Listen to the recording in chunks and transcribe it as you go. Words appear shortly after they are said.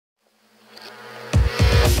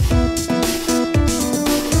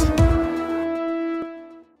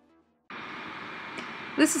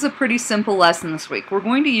This is a pretty simple lesson this week. We're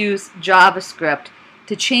going to use JavaScript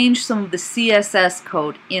to change some of the CSS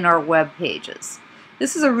code in our web pages.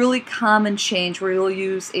 This is a really common change where you'll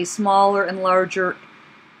use a smaller and larger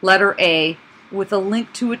letter A with a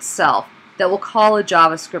link to itself that will call a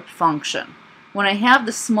JavaScript function. When I have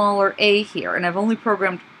the smaller A here, and I've only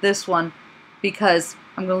programmed this one because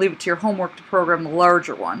I'm going to leave it to your homework to program the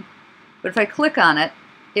larger one, but if I click on it,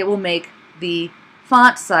 it will make the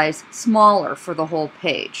font size smaller for the whole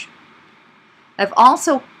page. I've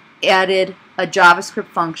also added a JavaScript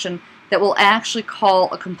function that will actually call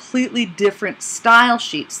a completely different style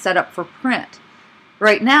sheet set up for print.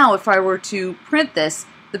 Right now, if I were to print this,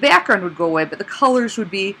 the background would go away, but the colors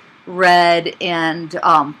would be red and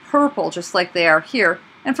purple, just like they are here.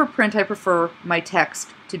 And for print, I prefer my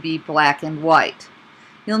text to be black and white.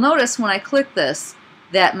 You'll notice when I click this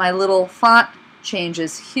that my little font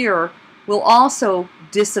changes here will also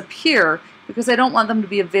disappear because I don't want them to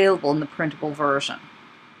be available in the printable version.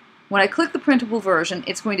 When I click the printable version,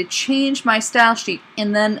 it's going to change my style sheet,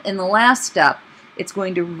 and then in the last step, it's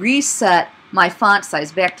going to reset my font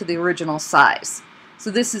size back to the original size.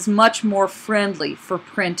 So this is much more friendly for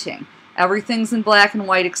printing. Everything's in black and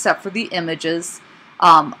white except for the images.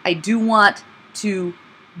 I do want to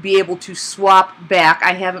be able to swap back.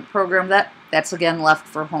 I haven't programmed that. That's again left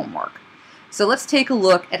for homework. So let's take a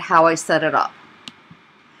look at how I set it up.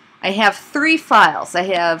 I have three files. I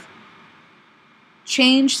have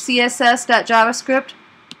change CSS.javascript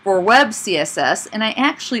for web CSS, and I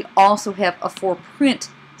actually also have a for print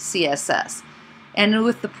CSS. And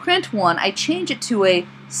with the print one, I change it to a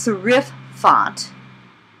serif font.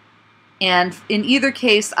 And in either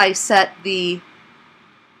case, I set the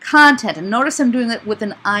content. And notice I'm doing it with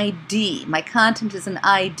an ID. My content is an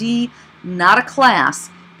ID, not a class,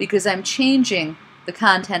 because I'm changing the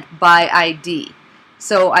content by ID.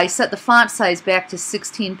 So I set the font size back to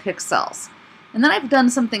 16 pixels. And then I've done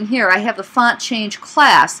something here. I have the font change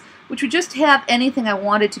class, which would just have anything I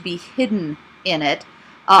wanted to be hidden in it.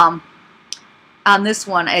 On this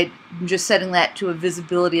one, I'm just setting that to a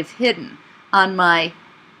visibility of hidden. On my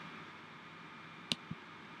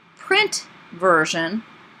print version,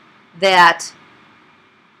 that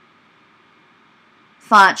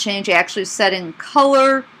font change actually is setting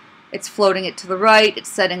color, it's floating it to the right, it's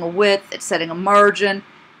setting a width, it's setting a margin,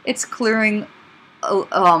 it's clearing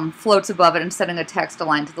floats above it and setting a text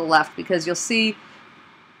align to the left, because you'll see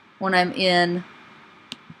when I'm in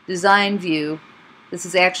design view, this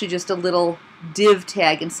is actually just a little div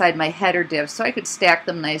tag inside my header div, so I could stack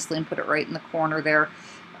them nicely and put it right in the corner there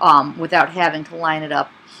without having to line it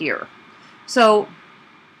up here. So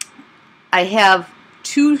I have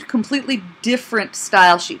two completely different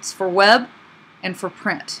style sheets for web and for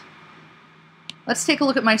print. Let's take a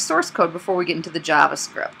look at my source code before we get into the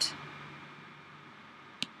JavaScript.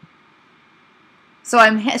 So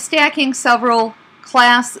I'm stacking several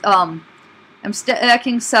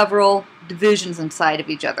several divisions inside of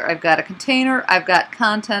each other. I've got a container, I've got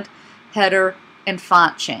content, header, and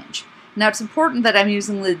font change. Now it's important that I'm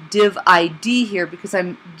using the div ID here because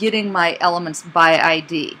I'm getting my elements by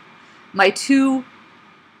ID. My two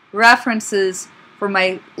references for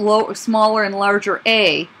my smaller and larger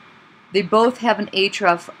A, they both have an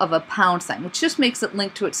href of a pound sign, which just makes it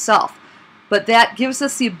link to itself. But that gives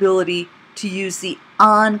us the ability to use the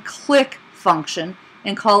onClick function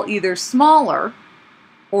and call either smaller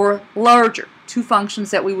or larger, two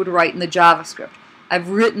functions that we would write in the JavaScript. I've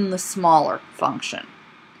written the smaller function.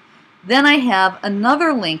 Then I have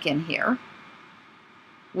another link in here,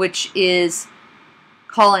 which is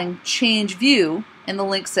calling change view, and the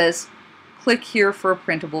link says click here for a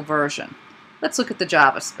printable version. Let's look at the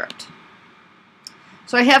JavaScript.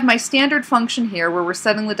 So I have my standard function here where we're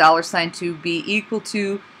setting the $ to be equal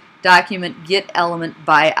to document get element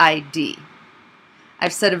by ID.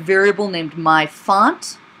 I've set a variable named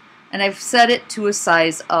myFont, and I've set it to a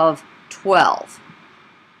size of 12.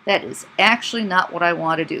 That is actually not what I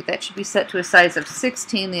want to do. That should be set to a size of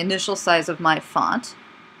 16, the initial size of my font.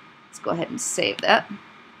 Let's go ahead and save that.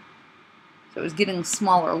 So it was getting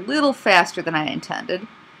smaller a little faster than I intended.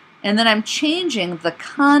 And then I'm changing the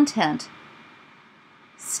content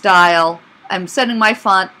style. I'm setting my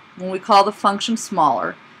font, when we call the function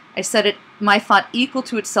smaller, I set it my font equal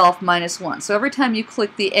to itself -1. So every time you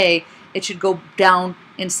click the A, it should go down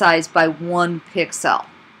in size by 1 pixel.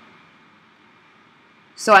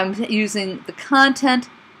 So I'm using the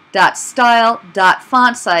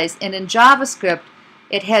content.style.font size, and in JavaScript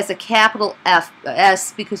it has a capital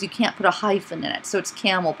S because you can't put a hyphen in it, so it's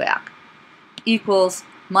camelback, equals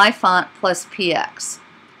my font plus px.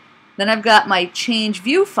 Then I've got my change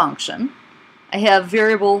view function. I have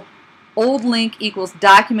variable old link equals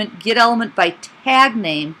document get element by tag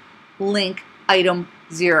name link item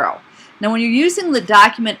 0. Now when you're using the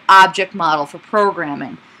document object model for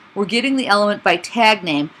programming, we're getting the element by tag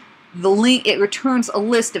name. The link, it returns a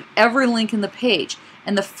list of every link in the page.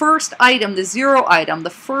 And the first item, the 0 item, the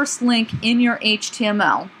first link in your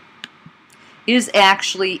HTML is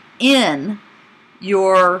actually in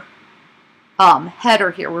your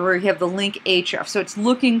header here where you have the link href. So it's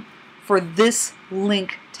looking for this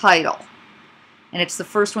link title. And it's the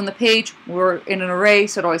first one on the page. We're in an array,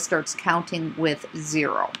 so it always starts counting with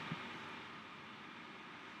 0.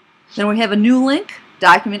 Then we have a new link,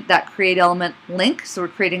 document.createElement link. So we're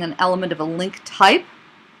creating an element of a link type.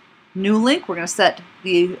 New link, we're going to set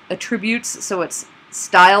the attributes so it's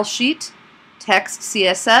style sheet, text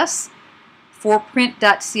CSS, for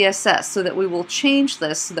print.css, so that we will change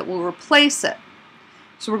this so that we'll replace it.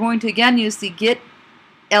 So we're going to again use the get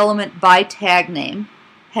element by tag name,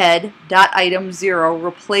 head.item 0,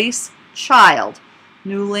 replace child,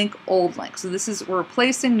 new link, old link. So this is, we're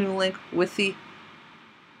replacing new link with the,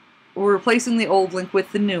 we're replacing the old link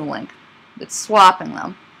with the new link. It's swapping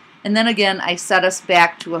them. And then again, I set us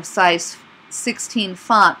back to a size 16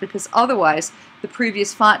 font because otherwise the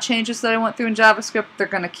previous font changes that I went through in JavaScript, they're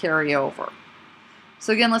going to carry over.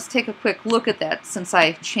 So again, let's take a quick look at that since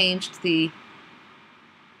I changed the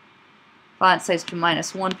font size to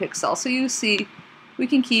 -1 pixel. So you see we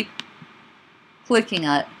can keep clicking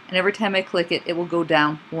it, and every time I click it, it will go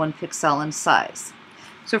down 1 pixel in size.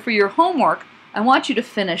 So for your homework, I want you to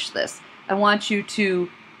finish this. I want you to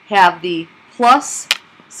have the plus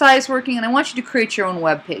size working, and I want you to create your own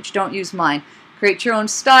web page. Don't use mine. Create your own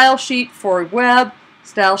style sheet for web,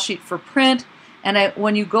 style sheet for print, and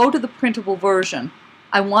when you go to the printable version,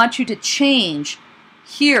 I want you to change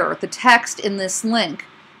here the text in this link.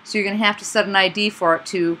 So you're going to have to set an ID for it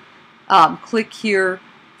to click here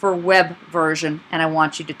for web version, and I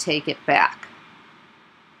want you to take it back.